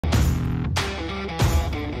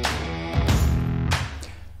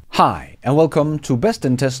Hi, and welcome to Best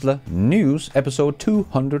in Tesla News episode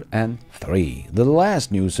 203, the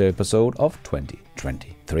last news episode of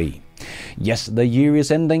 2023. Yes, the year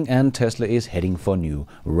is ending and Tesla is heading for new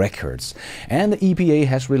records. And the EPA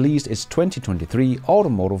has released its 2023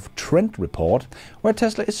 Automotive Trend Report, where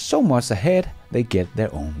Tesla is so much ahead they get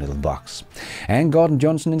their own little box. And Gordon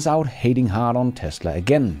Johnson is out hating hard on Tesla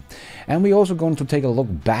again. And we're also going to take a look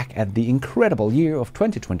back at the incredible year of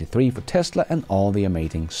 2023 for Tesla and all the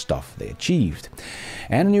amazing stuff they achieved.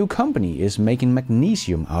 And a new company is making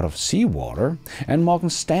magnesium out of seawater, and Morgan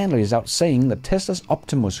Stanley is out saying that Tesla's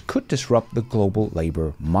Optimus could disrupt the global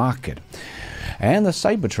labor market. And the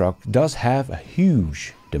Cybertruck does have a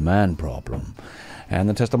huge demand problem. And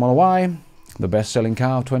the Tesla Model Y, the best-selling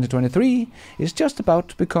car of 2023, is just about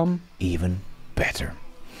to become even better.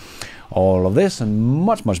 All of this and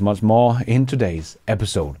much more in today's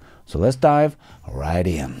episode. So let's dive right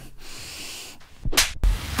in.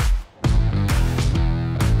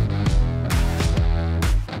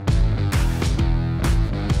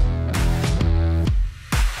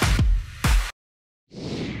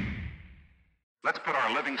 Let's put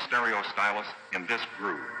our living stereo stylus in this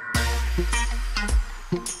groove.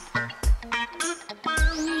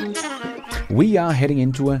 We are heading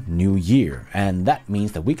into a new year, and that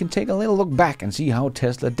means that we can take a little look back and see how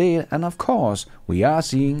Tesla did, and of course, we are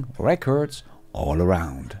seeing records all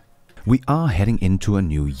around. We are heading into a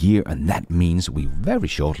new year, and that means we very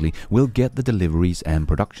shortly will get the deliveries and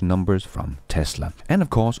production numbers from Tesla, and of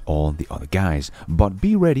course all the other guys. But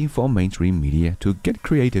be ready for mainstream media to get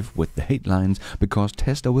creative with the headlines, because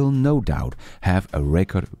Tesla will no doubt have a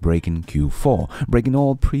record-breaking Q4, breaking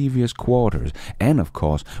all previous quarters, and of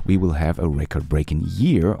course we will have a record-breaking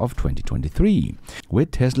year of 2023, with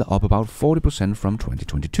Tesla up about 40% from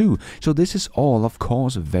 2022. So this is all of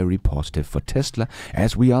course very positive for Tesla,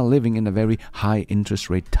 as we are living in a very high interest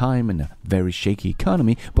rate time in a very shaky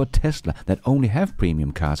economy. But Tesla, that only have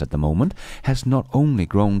premium cars at the moment, has not only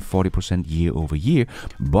grown 40% year over year,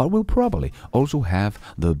 but will probably also have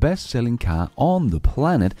the best selling car on the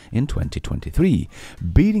planet in 2023,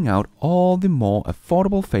 beating out all the more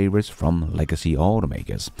affordable favorites from legacy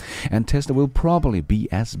automakers. And Tesla will probably be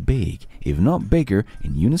as big, if not bigger,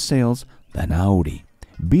 in unit sales than Audi,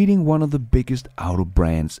 beating one of the biggest auto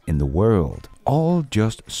brands in the world. All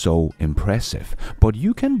just so impressive, but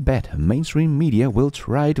you can bet mainstream media will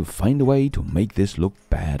try to find a way to make this look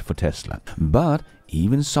bad for Tesla. But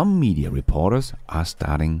even some media reporters are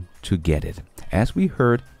starting to get it, as we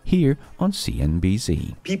heard here on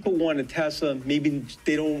CNBC. People want a Tesla, maybe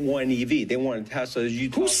they don't want an EV, they want a Tesla. As you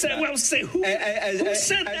who said, about. Well, say, who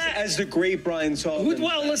said that? As the great Brian Sullivan.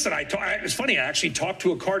 Well, listen, it was funny, I actually talked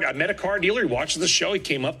to I met a car dealer, he watches the show, he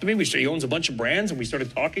came up to me, he owns a bunch of brands, and we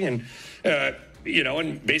started talking, and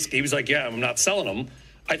and basically he was like, yeah, I'm not selling them.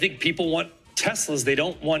 I think people want Teslas, they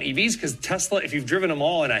don't want EVs, because Tesla, if you've driven them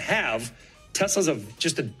all, and I have, Tesla's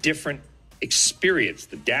just a different experience.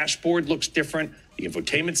 The dashboard looks different. The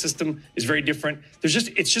infotainment system is very different. It's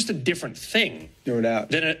just a different thing. No doubt.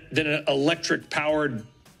 Than an electric powered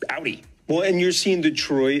Audi. Well, and you're seeing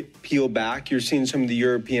Detroit peel back. You're seeing some of the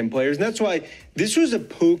European players. And that's why this was a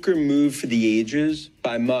poker move for the ages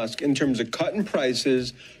by Musk in terms of cutting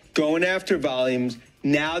prices, going after volumes.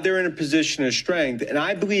 Now they're in a position of strength. And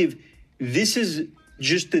I believe this is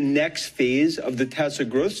just the next phase of the Tesla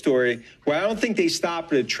growth story, where I don't think they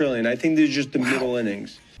stop at $1 trillion. I think there's just the middle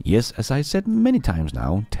innings. Yes, as I said many times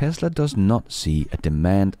now, Tesla does not see a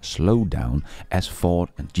demand slowdown as Ford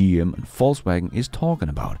and GM and Volkswagen is talking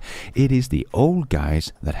about. It is the old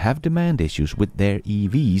guys that have demand issues with their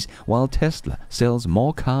EVs, while Tesla sells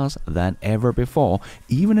more cars than ever before,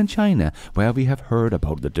 even in China, where we have heard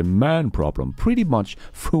about the demand problem pretty much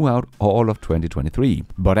throughout all of 2023.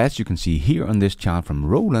 But as you can see here on this chart from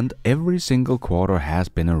Roland, every single quarter has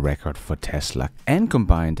been a record for Tesla. And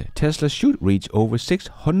combined, Tesla should reach over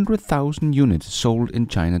 600,000 units sold in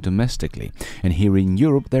China domestically. And here in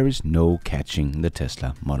Europe, there is no catching the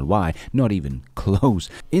Tesla Model Y, not even close.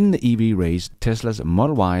 In the EV race, Tesla's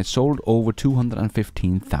Model Y sold over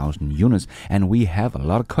 215,000 units, and we have a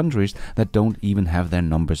lot of countries that don't even have their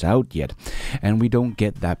numbers out yet. And we don't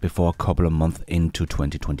get that before a couple of months into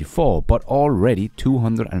 2024, but already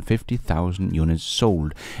 250,000 units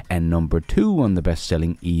sold. And number 2 on the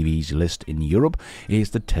best-selling EVs list in Europe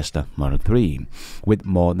is the Tesla Model 3, with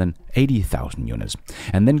more than 80,000 units.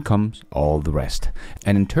 And then comes all the rest.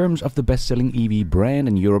 And in terms of the best-selling EV brand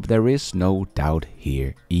in Europe, there is no doubt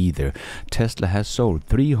here either. Tesla has sold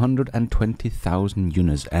 320,000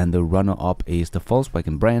 units, and the runner-up is the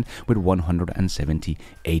Volkswagen brand with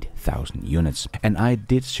 178,000 units. And I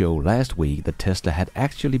did show last week that Tesla had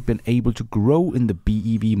actually been able to grow in the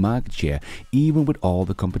BEV market share, even with all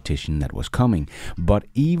the competition that was coming. But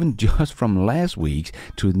even just from last week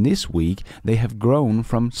to this week, they have grown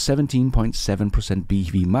from 17.7%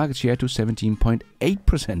 BEV market share to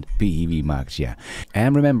 17.8% BEV market share.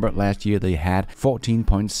 And remember, last year they had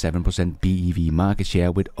 14.7% BEV market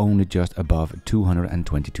share with only just above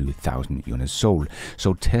 222,000 units sold.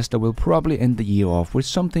 So Tesla will probably end the year off with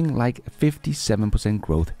something like 57%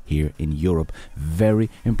 growth here in Europe. Very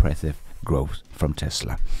impressive growth from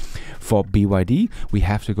Tesla. For BYD, we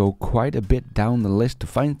have to go quite a bit down the list to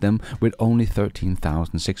find them, with only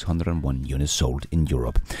 13,601 units sold in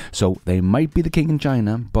Europe. So they might be the king in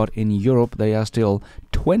China, but in Europe they are still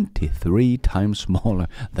 23 times smaller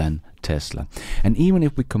than Tesla. And even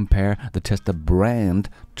if we compare the Tesla brand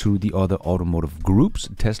to the other automotive groups,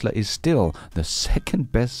 Tesla is still the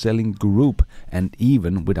second best-selling group, and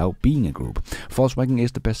even without being a group. Volkswagen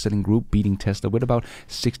is the best-selling group, beating Tesla with about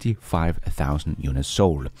 65,000 units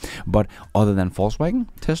sold. But other than Volkswagen,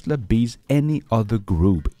 Tesla beats any other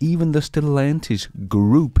group. Even the Stellantis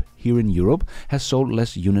group here in Europe has sold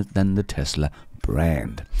less units than the Tesla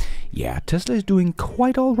brand. Yeah, Tesla is doing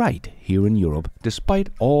quite alright here in Europe, despite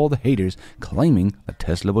all the haters claiming that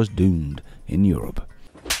Tesla was doomed in Europe.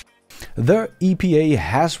 The EPA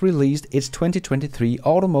has released its 2023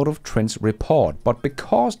 Automotive Trends Report, but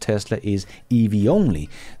because Tesla is EV only,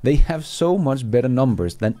 they have so much better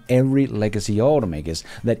numbers than every legacy automakers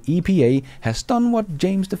that EPA has done what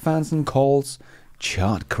James Stefanson calls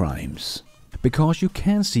chart crimes. Because you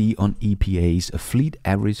can see on EPA's fleet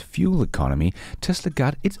average fuel economy, Tesla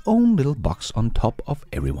got its own little box on top of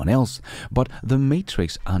everyone else. But the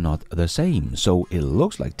metrics are not the same, so it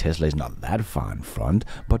looks like Tesla is not that far in front,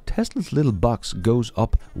 but Tesla's little box goes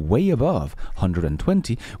up way above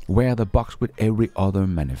 120, where the box with every other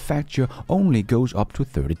manufacturer only goes up to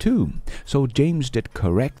 32. So James did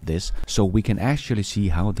correct this, so we can actually see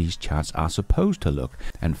how these charts are supposed to look.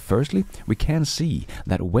 And firstly, we can see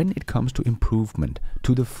that when it comes to improvement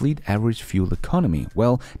to the fleet average fuel economy,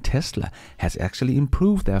 well, Tesla has actually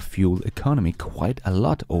improved their fuel economy quite a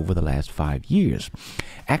lot over the last 5 years.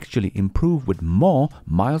 Actually improved with more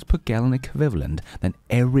miles per gallon equivalent than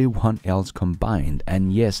everyone else combined.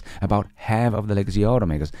 And yes, about half of the legacy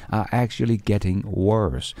automakers are actually getting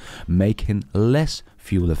worse, making less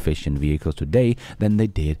fuel-efficient vehicles today than they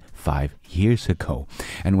did 5 years ago.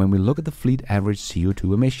 And when we look at the fleet average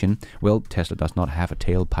CO2 emission, well, Tesla does not have a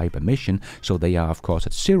tailpipe emission, so they are of course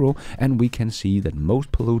at zero, and we can see that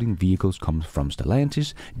most polluting vehicles come from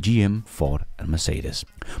Stellantis, GM, Ford and Mercedes.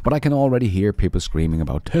 But I can already hear people screaming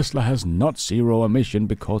about Tesla has not zero emission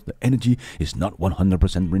because the energy is not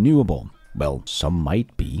 100% renewable. Well, some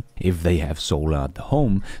might be if they have solar at the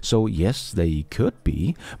home, so yes, they could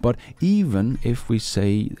be. But even if we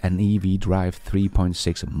say an EV drives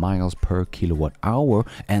 3.6 miles per kilowatt hour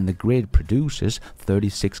and the grid produces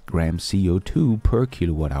 36 grams CO2 per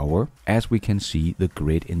kilowatt hour, as we can see the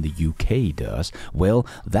grid in the UK does, well,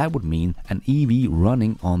 that would mean an EV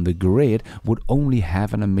running on the grid would only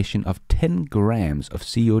have an emission of 10 grams of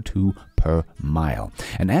CO2 per mile.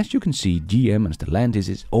 And as you can see, GM and Stellantis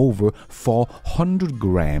is over 400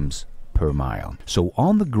 grams per mile. So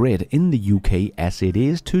on the grid in the UK as it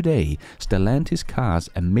is today, Stellantis cars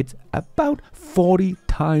emit about 40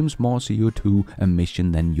 times more CO2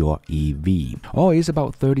 emission than your EV, or is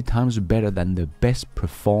about 30 times better than the best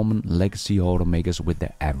performing legacy automakers with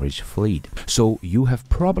their average fleet. So you have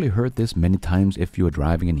probably heard this many times if you are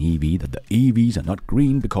driving an EV, that the EVs are not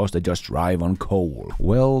green because they just drive on coal.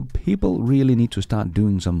 Well, people really need to start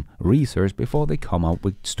doing some research before they come out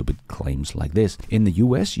with stupid claims like this. In the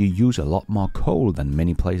US, you use a lot more coal than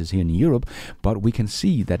many places here in Europe, but we can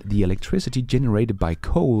see that the electricity generated by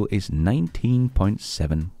coal is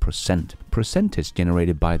 19.7%. Percentage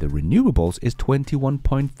generated by the renewables is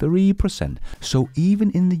 21.3%. So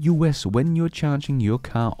even in the US, when you're charging your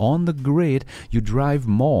car on the grid, you drive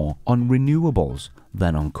more on renewables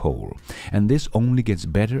than on coal. And this only gets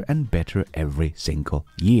better and better every single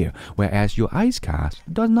year, whereas your ICE cars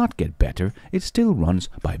does not get better. It still runs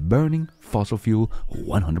by burning fossil fuel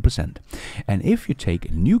 100%. And if you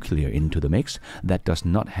take nuclear into the mix, that does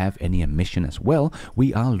not have any emission as well,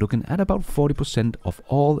 we are looking at about 40% of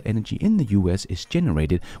all energy in the US is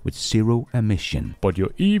generated with zero emission. But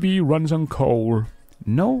your EV runs on coal.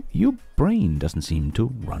 No, your brain doesn't seem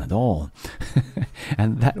to run at all.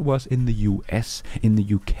 And that was in the US. In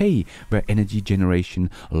the UK, where energy generation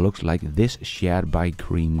looks like this, shared by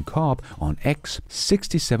Cream Corp on X,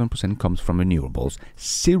 67% comes from renewables,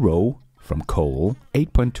 0% from coal,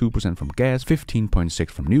 8.2% from gas,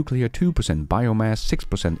 15.6% from nuclear, 2% biomass,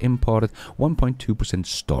 6% imported, 1.2%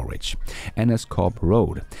 storage. NS Corp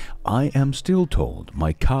wrote, I am still told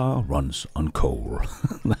my car runs on coal.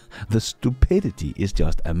 The stupidity is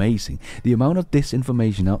just amazing. The amount of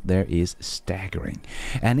disinformation out there is staggering.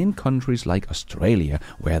 And in countries like Australia,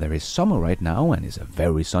 where there is summer right now and is a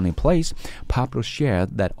very sunny place, Pablo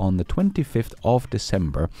shared that on the 25th of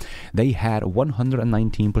December, they had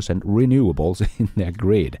 119% renewables in their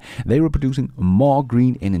grid. They were producing more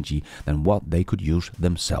green energy than what they could use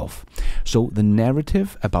themselves. So the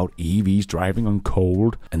narrative about EVs driving on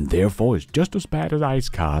coal and therefore is just as bad as ICE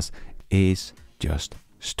cars is just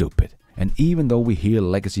stupid. And even though we hear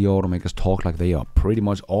legacy automakers talk like they are pretty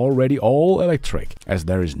much already all electric, as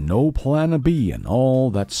there is no plan B and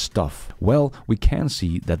all that stuff, well, we can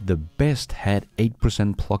see that the best had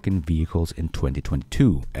 8% plug-in vehicles in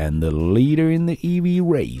 2022, and the leader in the EV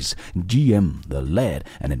race, GM, the lead,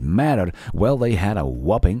 and it mattered, well, they had a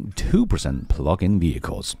whopping 2% plug-in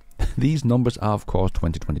vehicles. These numbers are of course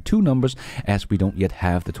 2022 numbers, as we don't yet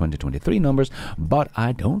have the 2023 numbers, but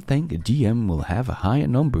I don't think GM will have a higher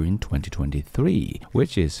number in 2023,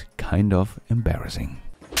 which is kind of embarrassing.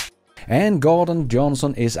 And Gordon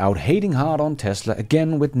Johnson is out hating hard on Tesla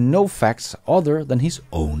again with no facts other than his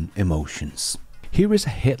own emotions. Here is a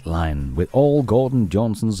headline with all Gordon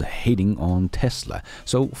Johnson's hating on Tesla.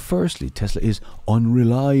 So firstly, Tesla is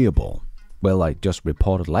unreliable. Well, I just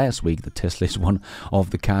reported last week that Tesla is one of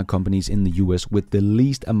the car companies in the US with the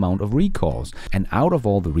least amount of recalls. And out of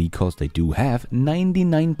all the recalls they do have,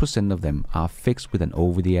 99% of them are fixed with an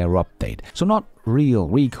over-the-air update. So not real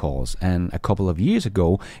recalls. And a couple of years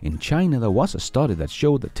ago in China, there was a study that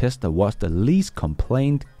showed that Tesla was the least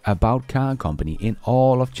complained about car company in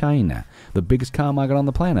all of China, the biggest car market on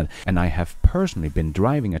the planet. And I have personally been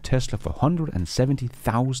driving a Tesla for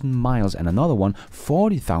 170,000 miles and another one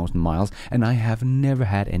 40,000 miles, and I have never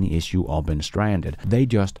had any issue or been stranded. They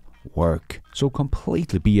just work. So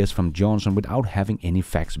completely BS from Johnson without having any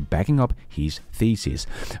facts backing up his thesis.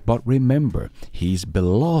 But remember, his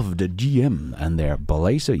beloved GM and their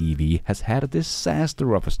Blazer EV has had a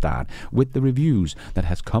disaster of a start with the reviews that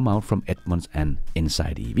has come out from Edmunds and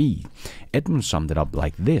Inside EV. Edmunds summed it up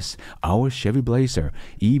like this: our Chevy Blazer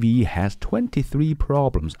EV has 23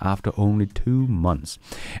 problems after only 2 months.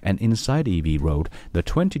 And Inside EV wrote, the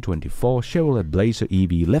 2024 Chevrolet Blazer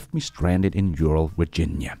EV left me stranded in Ural,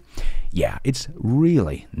 Virginia. Yeah, it's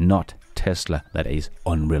really not Tesla that is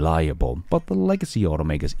unreliable, but the legacy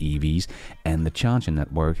automakers' EVs and the charging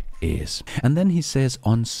network is. And then he says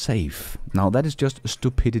unsafe. Now that is just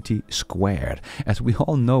stupidity squared. As we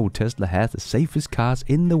all know, Tesla has the safest cars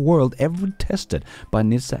in the world ever tested by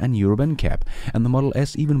NHTSA and Euro NCAP. And the Model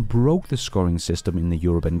S even broke the scoring system in the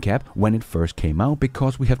Euro NCAP when it first came out,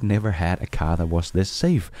 because we have never had a car that was this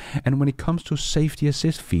safe. And when it comes to safety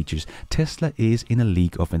assist features, Tesla is in a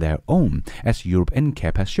league of their own, as Euro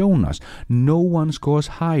NCAP has shown us. No one scores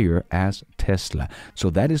higher as Tesla. So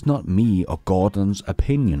that is not me or Gordon's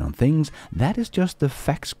opinion on things, that is just the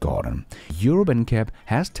facts, Gordon. Euro NCAP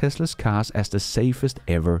has Tesla's cars as the safest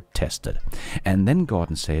ever tested. And then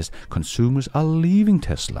Gordon says consumers are leaving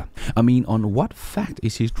Tesla. I mean, on what fact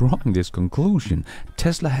is he drawing this conclusion?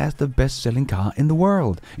 Tesla has the best-selling car in the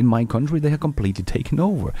world. In my country, they have completely taken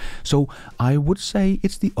over. So I would say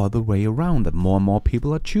it's the other way around, that more and more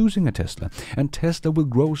people are choosing a Tesla. And Tesla will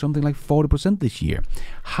grow something like 40% this year.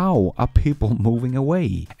 How are people moving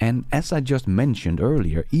away? And as I just mentioned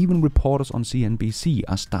earlier, even reporters on CNBC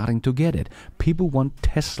are starting to get it. People want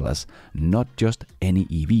Teslas, not just any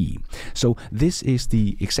EV. So this is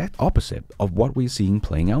the exact opposite of what we're seeing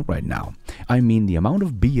playing out right now. I mean, the amount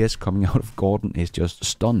of BS coming out of Gordon is just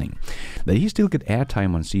stunning. That he still gets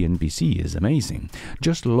airtime on CNBC is amazing.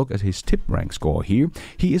 Just look at his tip rank score here.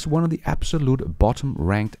 He is one of the absolute bottom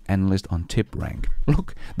ranked analysts on tip rank.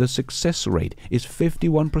 Look, the success rate is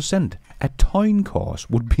 51%. A coin course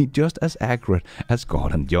would be just as accurate as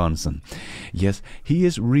Gordon Johnson. Yes, he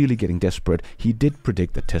is really getting desperate. He did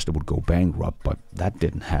predict that Tesla would go bankrupt, but that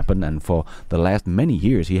didn't happen. And for the last many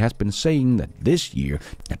years, he has been saying that this year,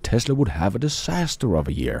 Tesla would have a disaster of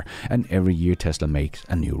a year. And every year, Tesla makes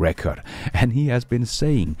a new record. And he has been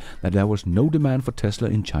saying that there was no demand for Tesla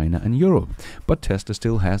in China and Europe. But Tesla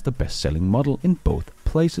still has the best-selling model in both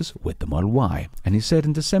places with the Model Y. And he said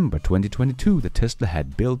in December 2022 that Tesla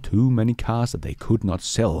had built too many cars that they could not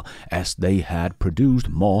sell, as they had produced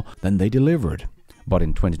more than they delivered. But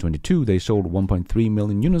in 2022 they sold 1.3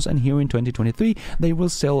 million units, and here in 2023 they will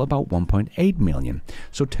sell about 1.8 million.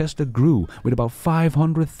 So Tesla grew with about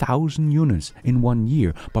 500,000 units in 1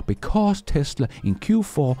 year, but because Tesla in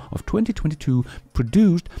Q4 of 2022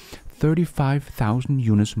 produced 35,000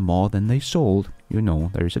 units more than they sold, you know,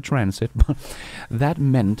 there is a transit, but that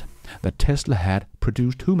meant that Tesla had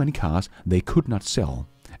produced too many cars they could not sell.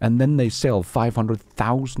 And then they sell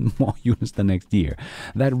 500,000 more units the next year.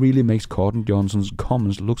 That really makes Gordon Johnson's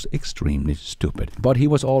comments look extremely stupid. But he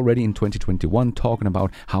was already in 2021 talking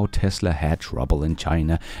about how Tesla had trouble in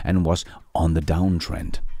China and was on the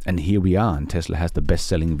downtrend. And here we are, and Tesla has the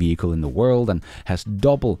best-selling vehicle in the world and has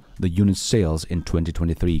double the unit sales in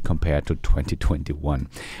 2023 compared to 2021.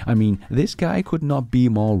 I mean, this guy could not be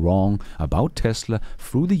more wrong about Tesla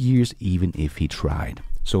through the years, even if he tried.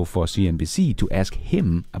 So for CNBC to ask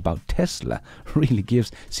him about Tesla really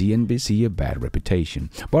gives CNBC a bad reputation.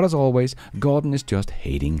 But as always, Gordon is just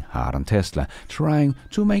hating hard on Tesla, trying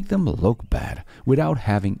to make them look bad without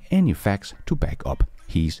having any facts to back up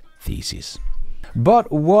his thesis.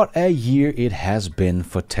 But what a year it has been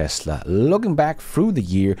for Tesla. Looking back through the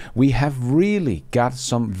year, we have really got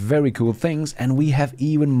some very cool things, and we have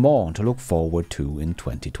even more to look forward to in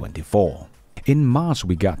 2024. In March,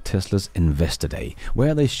 we got Tesla's Investor Day,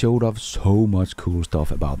 where they showed off so much cool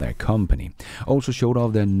stuff about their company. Also showed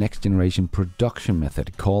off their next generation production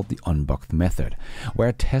method called the Unboxed method,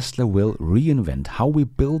 where Tesla will reinvent how we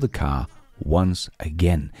build a car once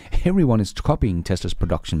again. Everyone is copying Tesla's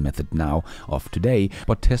production method now of today,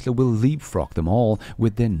 but Tesla will leapfrog them all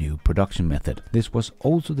with their new production method. This was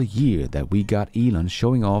also the year that we got Elon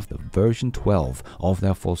showing off the version 12 of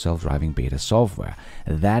their full self-driving beta software.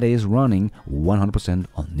 That is running 100%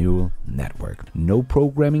 on neural network. No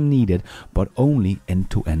programming needed, but only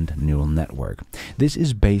end-to-end neural network. This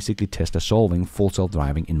is basically Tesla solving full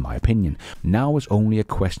self-driving in my opinion. Now it's only a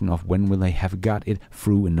question of when will they have got it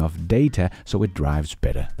through enough data so it drives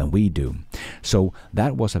better than we do. So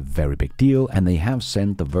that was a very big deal, and they have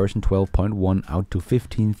sent the version 12.1 out to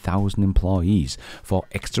 15,000 employees for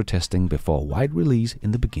extra testing before wide release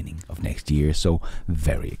in the beginning of next year. So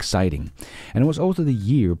very exciting. And it was also the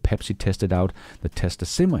year Pepsi tested out the Tesla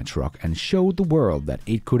semi-truck and showed the world that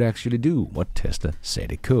it could actually do what Tesla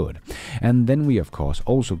said it could. And then we of course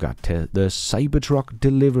also got the Cybertruck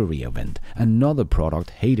delivery event, another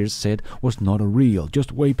product haters said was not a real,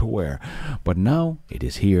 just vaporware. But now it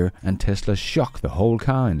is here, and Tesla shocked the whole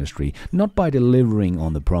car industry, not by delivering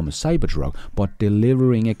on the promised Cybertruck, but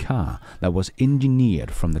delivering a car that was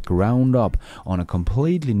engineered from the ground up on a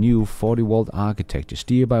completely new 40-volt architecture,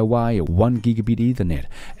 steer-by-wire, 1 gigabit Ethernet,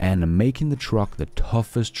 and making the truck the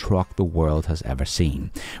toughest truck the world has ever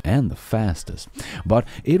seen, and the fastest. But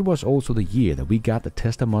it was also the year that we got the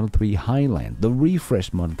Tesla Model 3 Highland. The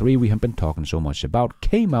refreshed Model 3 we have been talking so much about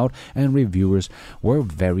came out, and reviewers were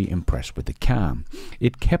very impressed with the car.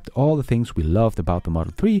 It kept all the things we loved about the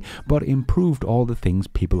Model 3, but improved all the things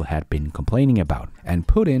people had been complaining about, and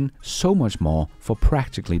put in so much more for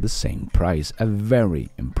practically the same price. A very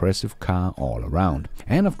impressive car all around.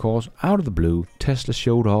 And of course, out of the blue, Tesla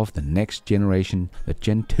showed off the next generation, the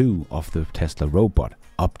Gen 2 of the Tesla robot,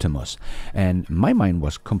 Optimus, and my mind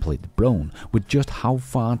was completely blown with just how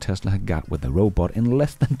far Tesla had got with the robot in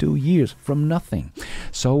less than 2 years from nothing.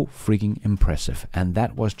 So freaking impressive. And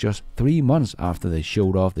that was just 3 months after they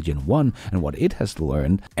showed off the Gen 1 and what it has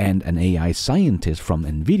learned, and an AI scientist from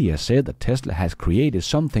Nvidia said that Tesla has created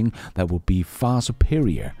something that will be far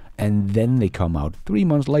superior. And then they come out 3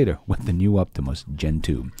 months later with the new Optimus Gen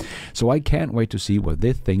 2. So I can't wait to see what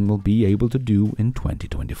this thing will be able to do in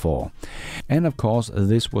 2024. And of course,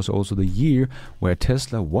 this was also the year where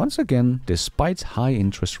Tesla once again, despite high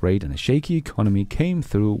interest rate and a shaky economy, came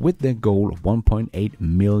through with their goal of 1.8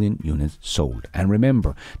 million units sold. And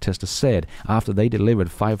remember, Tesla said after they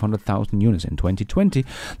delivered 500,000 units in 2020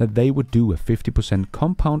 that they would do a 50%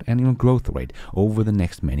 compound annual growth rate over the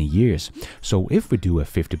next many years. So if we do a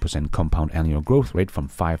 50% compound annual growth rate from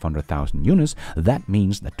 500,000 units, that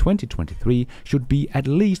means that 2023 should be at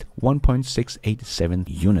least 1.687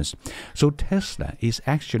 units. So Tesla is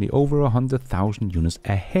actually over 100,000 units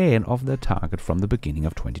ahead of their target from the beginning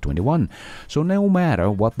of 2021. So no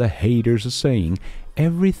matter what the haters are saying,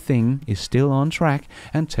 everything is still on track,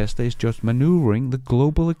 and Tesla is just maneuvering the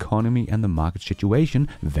global economy and the market situation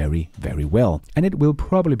very, very well. And it will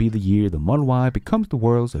probably be the year the Model Y becomes the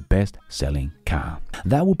world's best-selling car.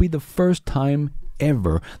 That will be the first time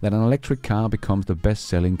ever that an electric car becomes the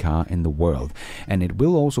best-selling car in the world, and it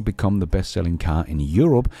will also become the best-selling car in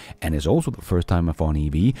Europe, and is also the first time for an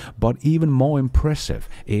EV. But even more impressive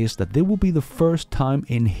is that there will be the first time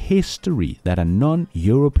in history that a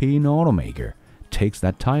non-European automaker takes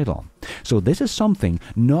that title. So this is something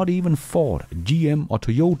not even Ford, GM or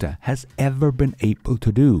Toyota has ever been able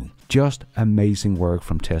to do. Just amazing work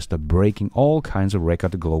from Tesla, breaking all kinds of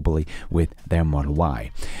records globally with their Model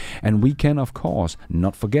Y. And we can of course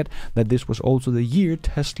not forget that this was also the year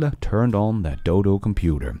Tesla turned on their Dodo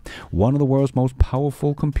computer, one of the world's most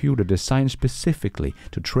powerful computer designed specifically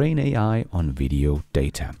to train AI on video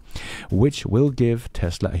data, which will give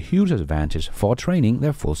Tesla a huge advantage for training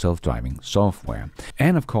their full self-driving software.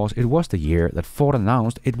 And of course it was the year that Ford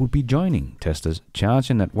announced it would be joining Tesla's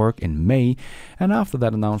charging network in May, and after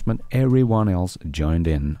that announcement everyone else joined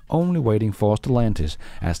in, only waiting for Stellantis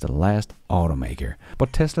as the last automaker.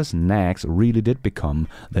 But Tesla's NACS really did become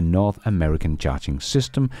the North American charging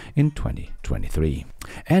system in 2023.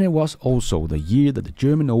 And it was also the year that the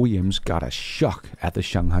German OEMs got a shock at the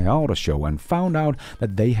Shanghai Auto Show and found out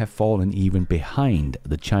that they have fallen even behind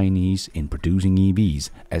the Chinese in producing EVs.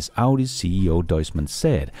 As Audi's CEO Duisman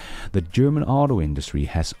said, the German auto industry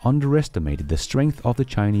has underestimated the strength of the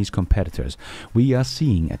Chinese competitors. We are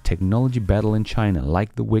seeing a technology battle in China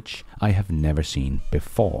like the which I have never seen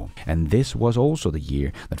before. And this was also the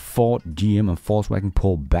year that Ford, GM and Volkswagen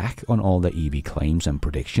pulled back on all their EV claims and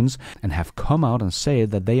predictions and have come out and said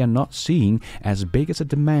that they are not seeing as big as a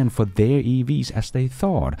demand for their EVs as they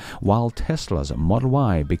thought, while Tesla's Model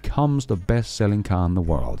Y becomes the best-selling car in the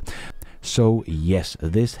world. So yes,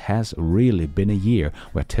 this has really been a year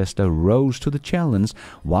where Tesla rose to the challenge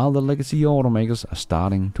while the legacy automakers are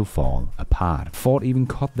starting to fall apart. Ford even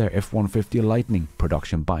cut their F-150 Lightning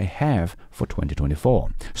production by half for 2024.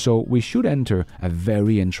 So we should enter a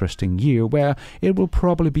very interesting year where it will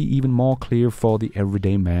probably be even more clear for the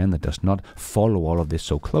everyday man that does not follow all of this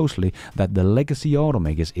so closely that the legacy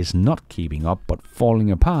automakers is not keeping up but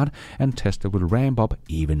falling apart, and Tesla will ramp up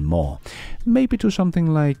even more. Maybe to something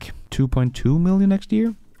like 2.2 million next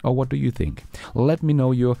year? Or what do you think? Let me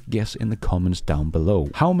know your guess in the comments down below.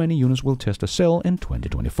 How many units will Tesla sell in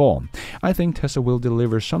 2024? I think Tesla will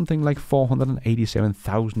deliver something like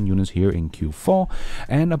 487,000 units here in Q4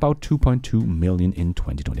 and about 2.2 million in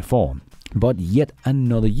 2024. But yet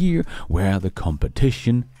another year where the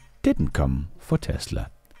competition didn't come for Tesla.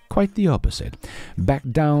 Quite the opposite. Back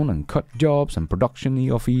down and cut jobs and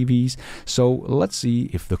production of EVs. So let's see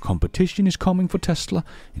if the competition is coming for Tesla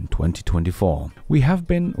in 2024. We have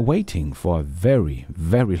been waiting for a very,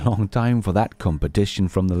 very long time for that competition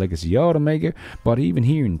from the legacy automaker, but even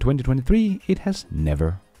here in 2023 it has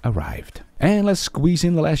never arrived. And let's squeeze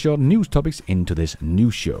in the last short news topics into this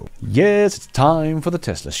news show. Yes, it's time for the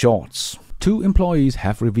Tesla Shorts. 2 employees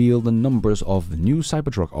have revealed the numbers of the new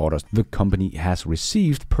Cybertruck orders the company has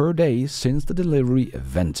received per day since the delivery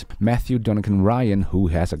event. Matthew Duncan Ryan, who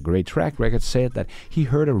has a great track record, said that he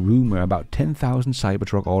heard a rumor about 10,000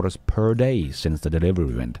 Cybertruck orders per day since the delivery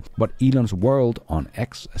event. But Elon's World on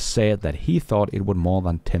X said that he thought it would more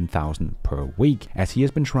than 10,000 per week, as he has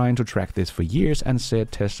been trying to track this for years and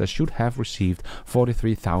said Tesla should have received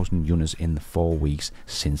 43,000 units in the 4 weeks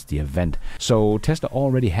since the event. So Tesla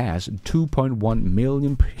already has 2.1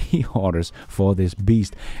 million pre-orders for this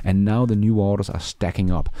beast, and now the new orders are stacking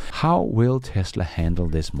up. How will Tesla handle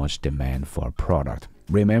this much demand for a product?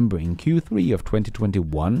 Remember, in Q3 of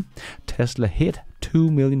 2021, Tesla hit 2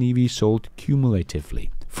 million EVs sold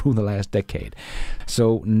cumulatively through the last decade.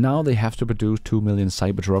 So now they have to produce 2 million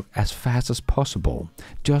Cybertruck as fast as possible.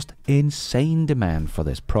 Just insane demand for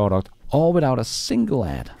this product, all without a single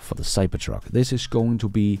ad for the Cybertruck. This is going to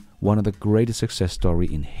be one of the greatest success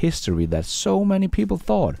stories in history that so many people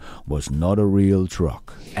thought was not a real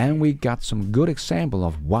truck. And we got some good example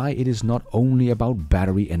of why it is not only about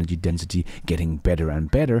battery energy density getting better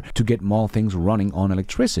and better to get more things running on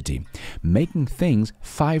electricity. Making things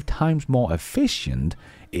 5 times more efficient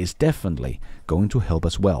is definitely going to help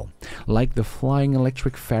as well. Like the flying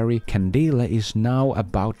electric ferry Candela is now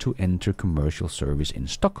about to enter commercial service in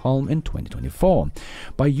Stockholm in 2024.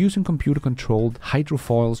 By using computer-controlled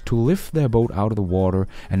hydrofoils to lift their boat out of the water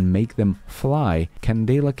and make them fly,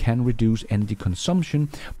 Candela can reduce energy consumption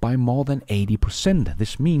by more than 80%.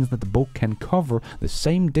 This means that the boat can cover the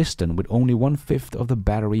same distance with only 1/5 of the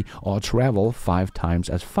battery or travel 5 times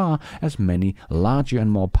as far as many larger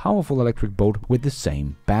and more powerful electric boats with the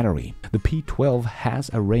same battery. The P12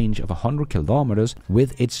 has a range of 100 kilometers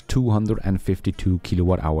with its 252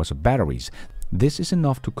 kilowatt-hours of batteries. This is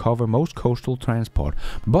enough to cover most coastal transport,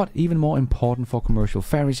 but even more important for commercial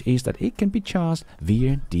ferries is that it can be charged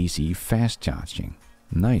via DC fast charging.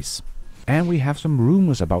 Nice. And we have some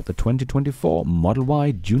rumors about the 2024 Model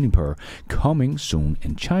Y Juniper coming soon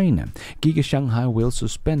in China. Giga Shanghai will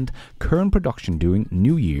suspend current production during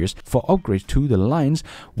New Year's for upgrades to the lines,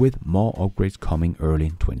 with more upgrades coming early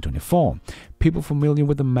in 2024. People familiar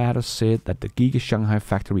with the matter said that the Giga Shanghai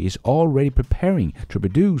factory is already preparing to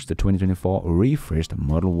produce the 2024 refreshed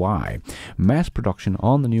Model Y. Mass production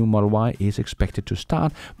on the new Model Y is expected to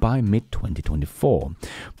start by mid-2024.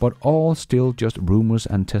 But all still just rumors,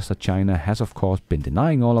 and Tesla China has of course been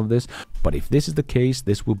denying all of this. But if this is the case,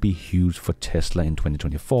 this will be huge for Tesla in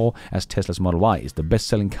 2024, as Tesla's Model Y is the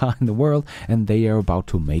best-selling car in the world, and they are about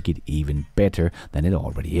to make it even better than it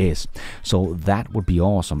already is. So that would be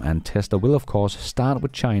awesome, and Tesla will of course start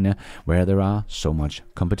with China, where there are so much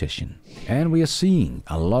competition. And we are seeing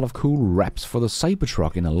a lot of cool wraps for the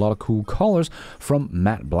Cybertruck in a lot of cool colors, from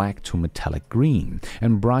matte black to metallic green.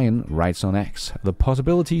 And Brian writes on X, the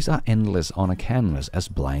possibilities are endless on a canvas as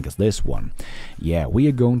blank as this one. Yeah, we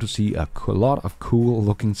are going to see a lot of cool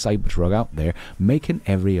looking Cybertruck out there, making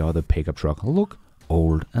every other pickup truck look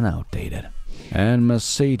old and outdated. And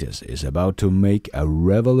Mercedes is about to make a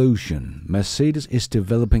revolution. Mercedes is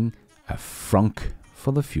developing a frunk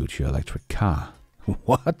for the future electric car.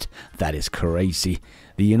 What? That is crazy.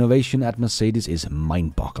 The innovation at Mercedes is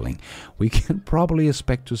mind-boggling. We can probably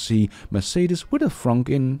expect to see Mercedes with a frunk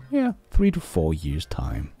in 3 to 4 years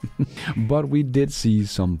time. But we did see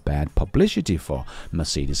some bad publicity for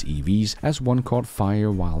Mercedes EVs, as one caught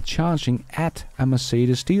fire while charging at a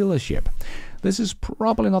Mercedes dealership. This is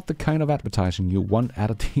probably not the kind of advertising you want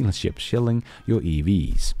at a dealership selling your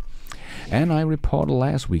EVs. And I reported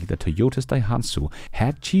last week that Toyota's Daihatsu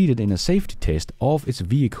had cheated in a safety test of its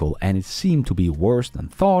vehicle, and it seemed to be worse than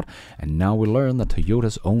thought. And now we learn that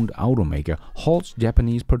Toyota's owned automaker halts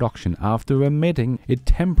Japanese production after admitting it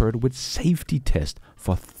tampered with safety tests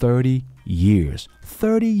for 30 years.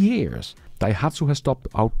 30 years! Daihatsu has stopped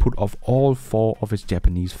output of all 4 of its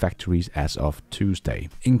Japanese factories as of Tuesday,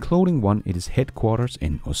 including one at its headquarters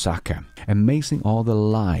in Osaka. Amazing all the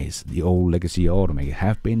lies the old legacy automaker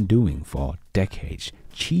have been doing for decades,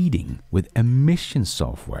 cheating with emission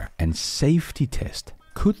software and safety tests.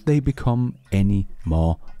 Could they become any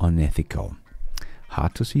more unethical?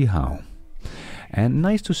 Hard to see how. And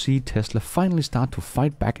nice to see Tesla finally start to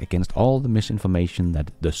fight back against all the misinformation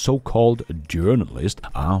that the so-called journalists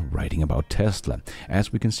are writing about Tesla.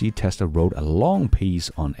 As we can see, Tesla wrote a long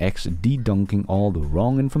piece on X debunking all the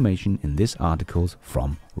wrong information in this article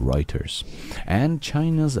from Reuters. And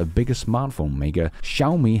China's biggest smartphone maker,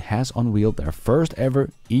 Xiaomi, has unveiled their first ever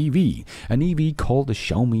EV, an EV called the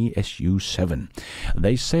Xiaomi SU7.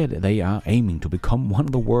 They said they are aiming to become one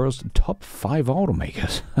of the world's top 5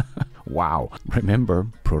 automakers. Wow. Remember,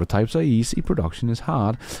 prototypes are easy, production is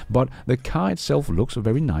hard, but the car itself looks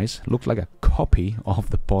very nice, looks like a copy of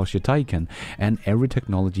the Porsche Taycan, and every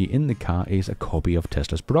technology in the car is a copy of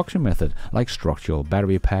Tesla's production method, like structural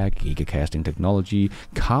battery pack, gigacasting technology,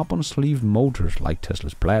 carbon sleeve motors like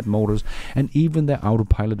Tesla's Plaid motors, and even their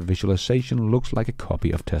autopilot visualization looks like a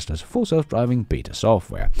copy of Tesla's full self-driving beta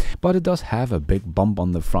software. But it does have a big bump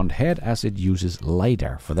on the front head, as it uses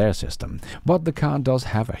LiDAR for their system. But the car does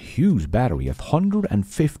have a huge battery of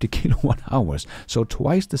 150 kilowatt hours, so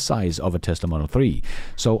twice the size of a Tesla Model 3.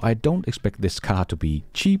 So I don't expect this car to be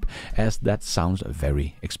cheap, as that sounds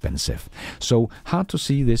very expensive. So hard to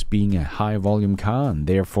see this being a high volume car, and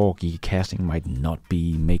therefore gigacasting might not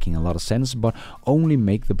be making a lot of sense, but only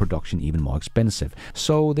make the production even more expensive.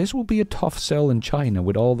 So this will be a tough sell in China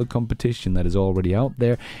with all the competition that is already out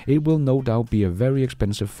there. It will no doubt be a very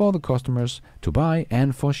expensive for the customers to buy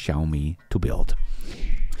and for Xiaomi to build.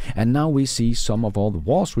 And now we see some of all the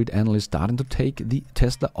Wall Street analysts starting to take the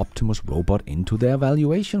Tesla Optimus robot into their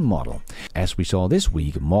valuation model. As we saw this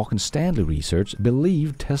week, Morgan Stanley Research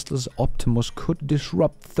believed Tesla's Optimus could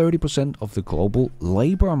disrupt 30% of the global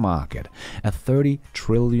labor market, a $30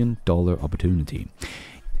 trillion opportunity.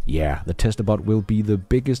 Yeah, the Tesla bot will be the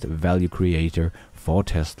biggest value creator for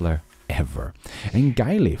Tesla ever. And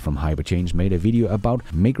Guiley from Hyperchange made a video about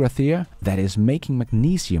Migrathea, that is making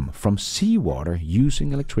magnesium from seawater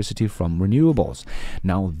using electricity from renewables.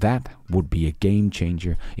 Now that would be a game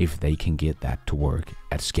changer if they can get that to work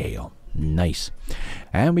at scale. Nice.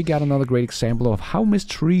 And we got another great example of how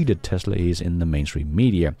mistreated Tesla is in the mainstream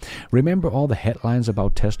media. Remember all the headlines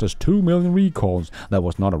about Tesla's 2 million recalls? That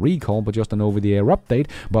was not a recall, but just an over-the-air update.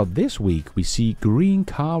 But this week we see Green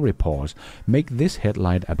Car Reports make this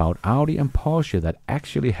headline about Audi and Porsche that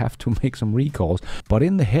actually have to make some recalls. But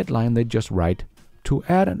in the headline they just write, to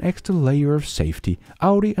add an extra layer of safety,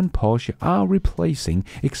 Audi and Porsche are replacing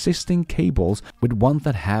existing cables with ones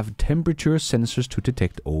that have temperature sensors to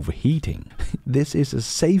detect overheating. This is a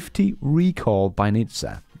safety recall by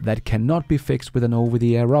NHTSA. that cannot be fixed with an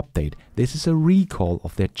over-the-air update. This is a recall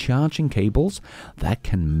of their charging cables that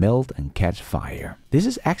can melt and catch fire. This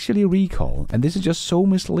is actually a recall, and this is just so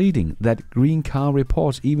misleading that Green Car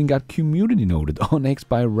Reports even got community noted on X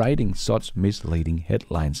by writing such misleading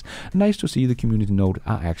headlines. Nice to see the community note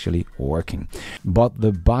are actually working. But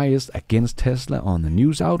the bias against Tesla on the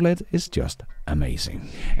news outlet is just amazing.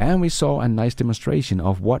 And we saw a nice demonstration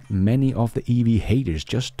of what many of the EV haters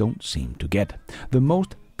just don't seem to get. The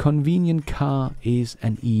most convenient car is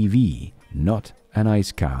an EV, not an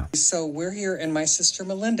ICE car. So we're here, and my sister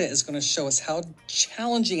Melinda is going to show us how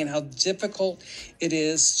challenging and how difficult it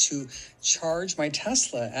is to charge my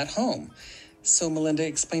Tesla at home. So Melinda,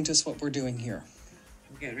 explain to us what we're doing here.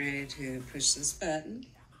 We're getting ready to push this button,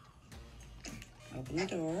 open the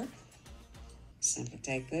door, simply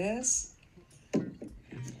take this, and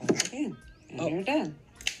plug it in, and you're done.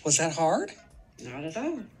 Was that hard? Not at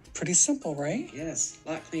all. Pretty simple, right? Yes,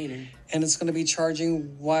 a lot cleaner. And it's going to be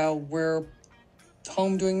charging while we're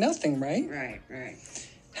home doing nothing, right? Right.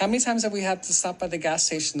 How many times have we had to stop by the gas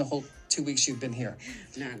station the whole 2 weeks you've been here?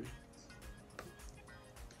 None.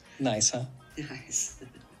 Nice, huh? Nice.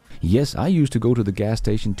 Yes, I used to go to the gas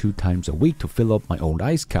station 2 times a week to fill up my old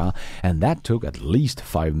ICE car, and that took at least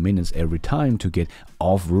 5 minutes every time to get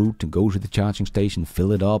off route, to go to the charging station,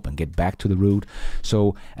 fill it up, and get back to the route.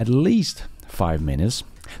 So at least 5 minutes.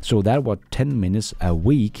 So that was 10 minutes a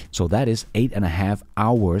week. So that is 8.5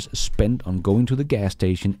 hours spent on going to the gas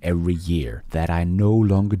station every year. That I no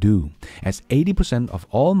longer do. As 80% of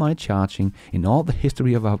all my charging in all the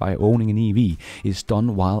history of my owning an EV is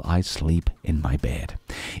done while I sleep in my bed.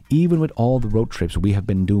 Even with all the road trips we have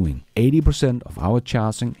been doing, 80% of our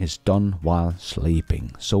charging is done while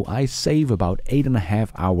sleeping. So I save about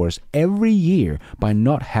 8.5 hours every year by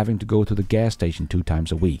not having to go to the gas station 2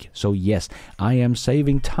 times a week. So yes, I am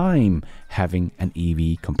saving time having an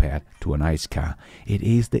EV compared to an ICE car. It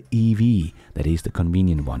is the EV that is the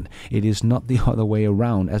convenient one. It is not the other way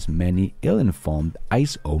around, as many ill-informed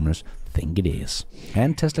ICE owners think it is.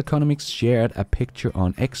 And Tesla Economics shared a picture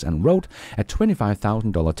on X and wrote, a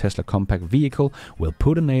 $25,000 Tesla compact vehicle will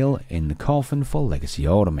put a nail in the coffin for legacy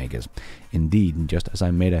automakers. Indeed, just as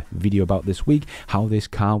I made a video about this week, how this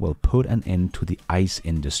car will put an end to the ICE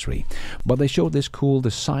industry. But they showed this cool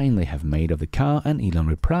design they have made of the car, and Elon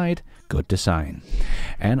replied, good design.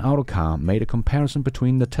 And Autocar made a comparison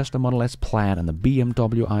between the Tesla Model S Plaid and the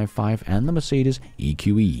BMW i5 and the Mercedes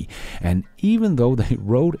EQE. And even though they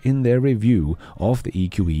wrote in their review of the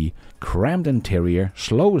EQE, cramped interior,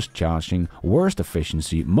 slowest charging, worst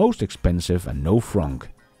efficiency, most expensive, and no frunk.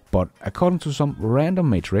 But according to some random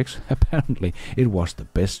matrix, apparently it was the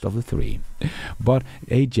best of the 3. But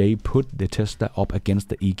AJ put the Tesla up against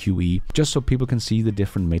the EQE just so people can see the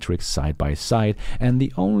different matrix side by side, and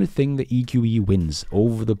the only thing the EQE wins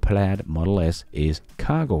over the Plaid Model S is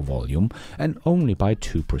cargo volume, and only by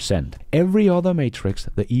 2%. Every other matrix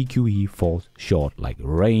the EQE falls short, like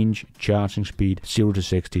range, charging speed, 0 to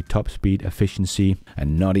 60, top speed, efficiency,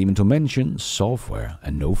 and not even to mention software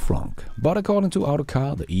and no frunk. But according to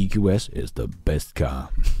Autocar, the EQS is the best car.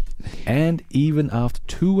 And even after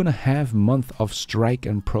 2.5 months of strike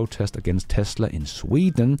and protest against Tesla in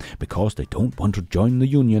Sweden because they don't want to join the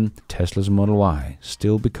union, Tesla's Model Y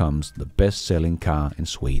still becomes the best-selling car in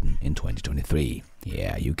Sweden in 2023.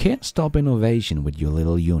 Yeah, you can't stop innovation with your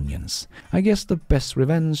little unions. I guess the best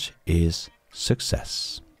revenge is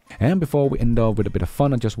success. And before we end off with a bit of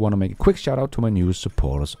fun, I just want to make a quick shout out to my new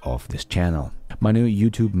supporters of this channel. My new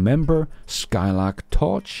YouTube member, Skylark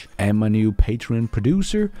Torch, and my new Patreon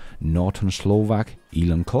producer, Norton Slovak,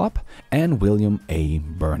 Elon Klopp, and William A.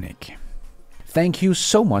 Bernick. Thank you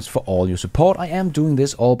so much for all your support. I am doing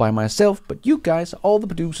this all by myself, but you guys are all the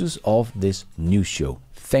producers of this new show.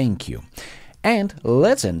 Thank you. And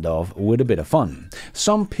let's end off with a bit of fun.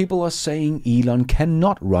 Some people are saying Elon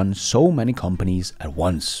cannot run so many companies at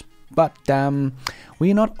once. But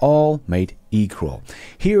we're not all made equal.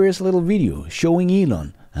 Here is a little video showing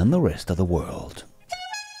Elon and the rest of the world.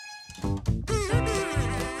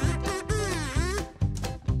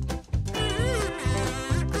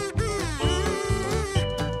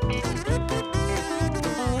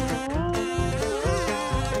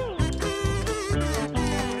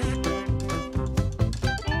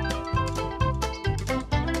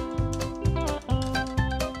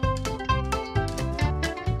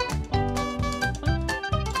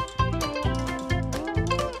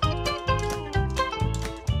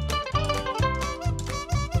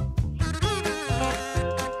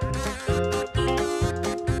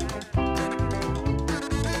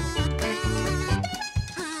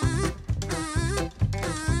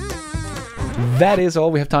 That is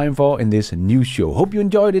all we have time for in this new show. Hope you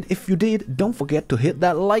enjoyed it. If you did, don't forget to hit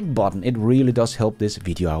that like button. It really does help this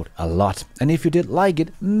video out a lot. And if you did like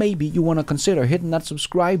it, maybe you want to consider hitting that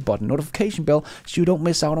subscribe button, notification bell, so you don't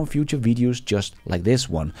miss out on future videos just like this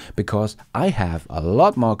one, because I have a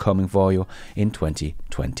lot more coming for you in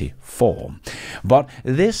 2024. But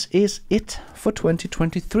this is it for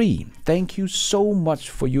 2023. Thank you so much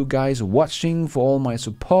for you guys watching, for all my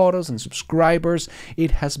supporters and subscribers.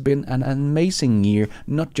 It has been an amazing year,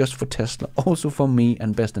 not just for Tesla, also for me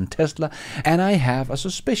and Best in Tesla, and I have a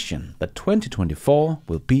suspicion that 2024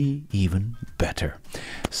 will be even better.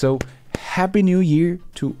 So happy new year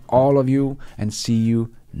to all of you, and see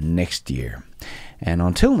you next year. And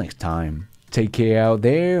until next time, take care out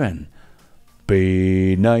there and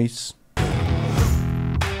be nice.